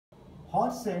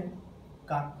horse and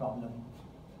cart problem.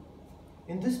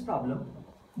 In this problem,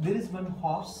 there is one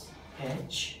horse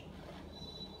H.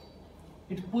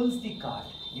 It pulls the cart.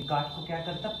 ये cart को क्या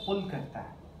करता है? Pull करता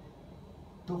है.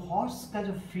 तो horse का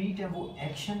जो feet है वो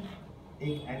action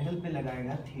एक angle पे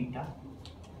लगाएगा थीटा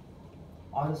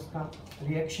और उसका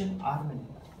reaction R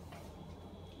मिलेगा.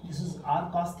 This is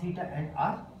R cos theta and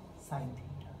R sin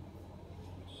theta.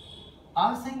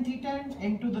 R sin theta and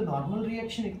N2 the normal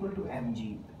reaction equal to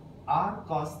mg. R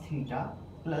cos theta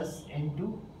plus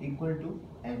N2 equal to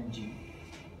mg.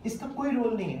 इसका कोई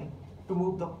role नहीं है to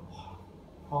move the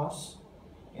horse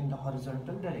in the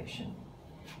horizontal direction.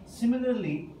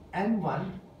 Similarly, N1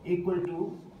 equal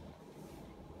to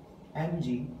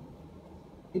mg.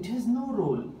 It has no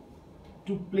role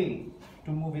to play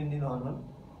to move in the normal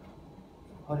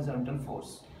horizontal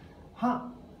force.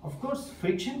 हाँ, of course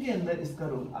friction के अंदर इसका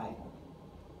role आएगा,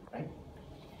 right?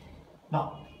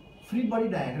 Now, free body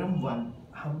diagram 1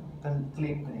 हम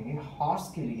calculate करेंगे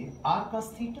horse के लिए. R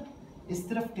cos theta इस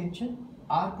तरफ tension,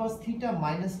 R cos theta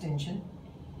minus tension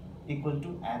equal to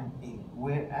ma,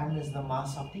 where m is the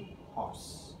mass of the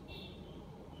horse.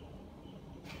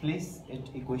 Place it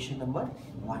equation number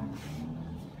 1.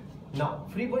 Now,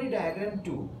 free body diagram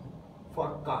 2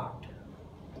 for cart.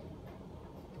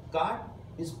 Cart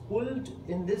is pulled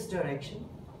in this direction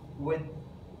with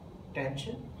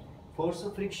tension. Force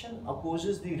of friction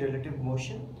opposes the relative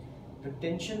motion. The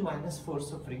tension minus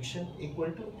force of friction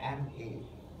equal to ma.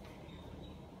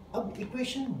 अब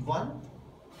equation 1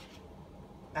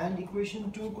 and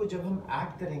equation 2 को जब हम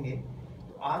add करेंगे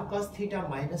तो r cos theta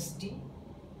minus t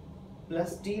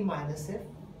plus t minus f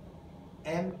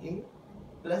ma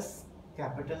plus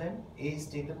capital M, a is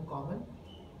taken common,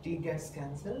 t gets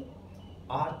cancelled,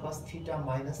 r cos theta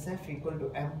minus f equal to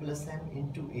m plus m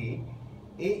into a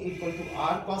equal to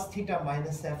r cos theta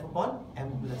minus f upon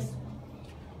m plus m.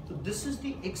 So this is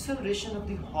the acceleration of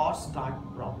the horse cart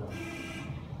problem,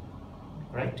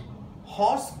 right?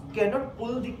 Horse cannot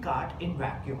pull the cart in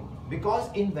vacuum because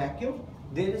in vacuum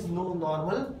there is no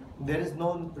normal, there is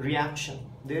no reaction,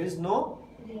 there is no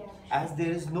as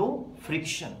there is no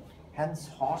friction. Hence,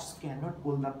 horse cannot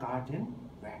pull the cart in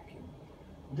vacuum.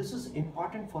 This is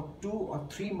important for 2 or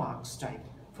 3 marks type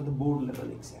for the board level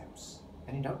exams.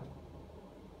 Any doubt?